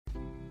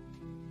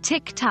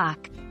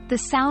Tick-tock, the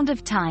sound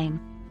of time.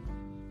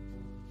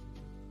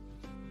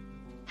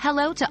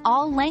 Hello to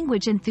all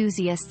language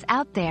enthusiasts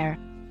out there.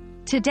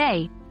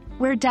 Today,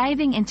 we're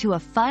diving into a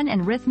fun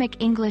and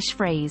rhythmic English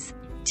phrase,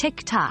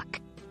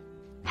 tick-tock.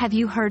 Have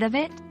you heard of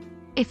it?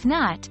 If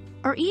not,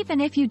 or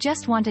even if you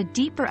just want a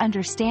deeper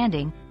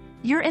understanding,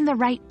 you're in the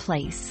right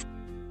place.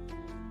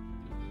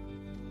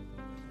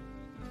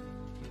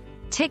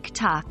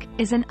 Tick-tock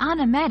is an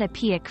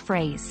onomatopoeic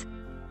phrase.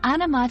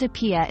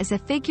 Onomatopoeia is a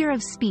figure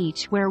of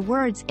speech where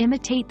words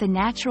imitate the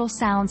natural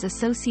sounds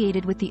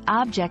associated with the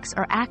objects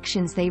or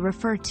actions they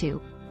refer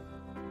to.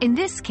 In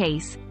this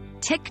case,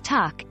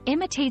 tick-tock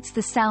imitates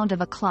the sound of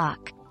a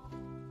clock.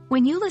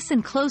 When you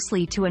listen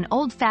closely to an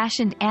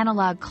old-fashioned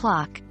analog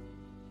clock,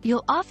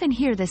 you'll often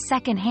hear the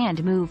second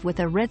hand move with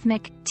a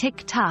rhythmic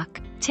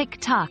tick-tock,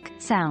 tick-tock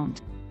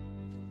sound.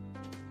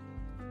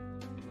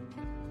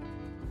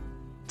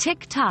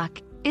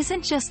 Tick-tock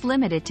isn't just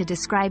limited to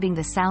describing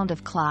the sound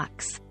of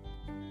clocks.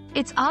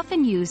 It's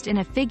often used in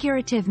a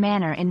figurative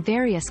manner in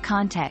various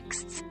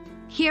contexts.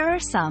 Here are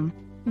some.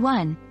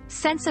 1.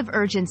 Sense of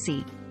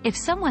urgency. If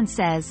someone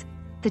says,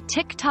 "The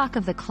tick-tock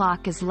of the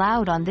clock is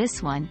loud on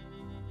this one,"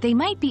 they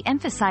might be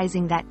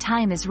emphasizing that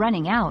time is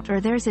running out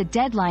or there's a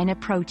deadline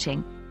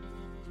approaching.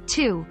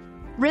 2.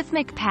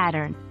 Rhythmic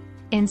pattern.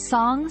 In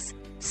songs,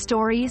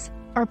 stories,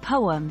 or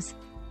poems,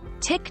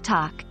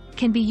 tick-tock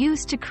can be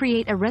used to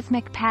create a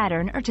rhythmic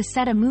pattern or to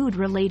set a mood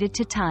related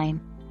to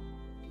time.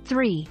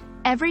 3.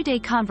 Everyday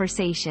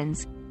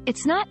conversations.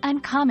 It's not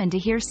uncommon to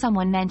hear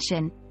someone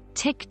mention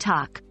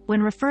tick-tock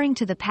when referring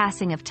to the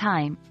passing of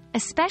time,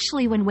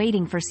 especially when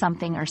waiting for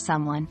something or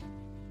someone.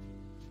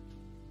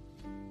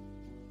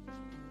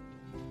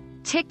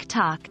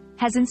 Tick-tock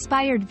has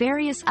inspired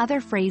various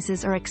other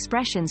phrases or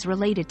expressions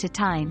related to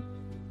time.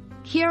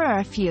 Here are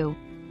a few.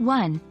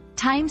 1.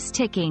 Time's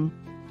ticking.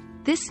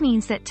 This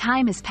means that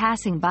time is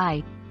passing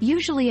by,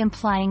 usually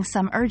implying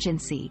some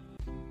urgency.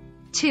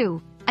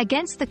 2.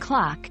 Against the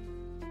clock.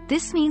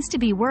 This means to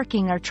be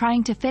working or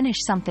trying to finish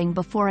something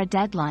before a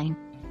deadline.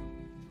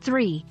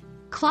 3.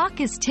 Clock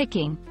is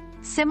ticking.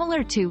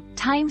 Similar to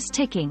time's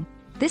ticking,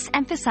 this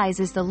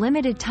emphasizes the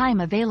limited time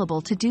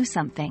available to do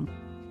something.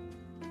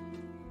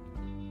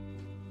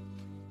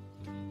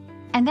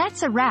 And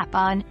that's a wrap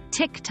on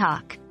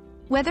tick-tock.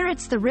 Whether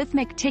it's the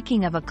rhythmic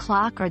ticking of a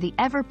clock or the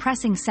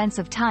ever-pressing sense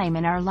of time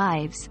in our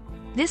lives,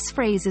 this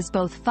phrase is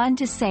both fun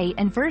to say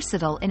and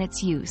versatile in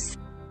its use.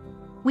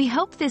 We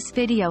hope this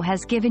video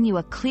has given you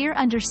a clear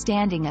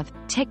understanding of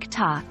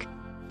tick-tock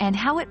and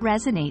how it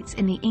resonates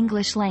in the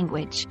English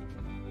language.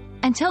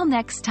 Until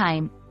next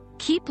time,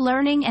 keep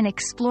learning and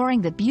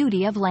exploring the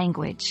beauty of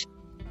language.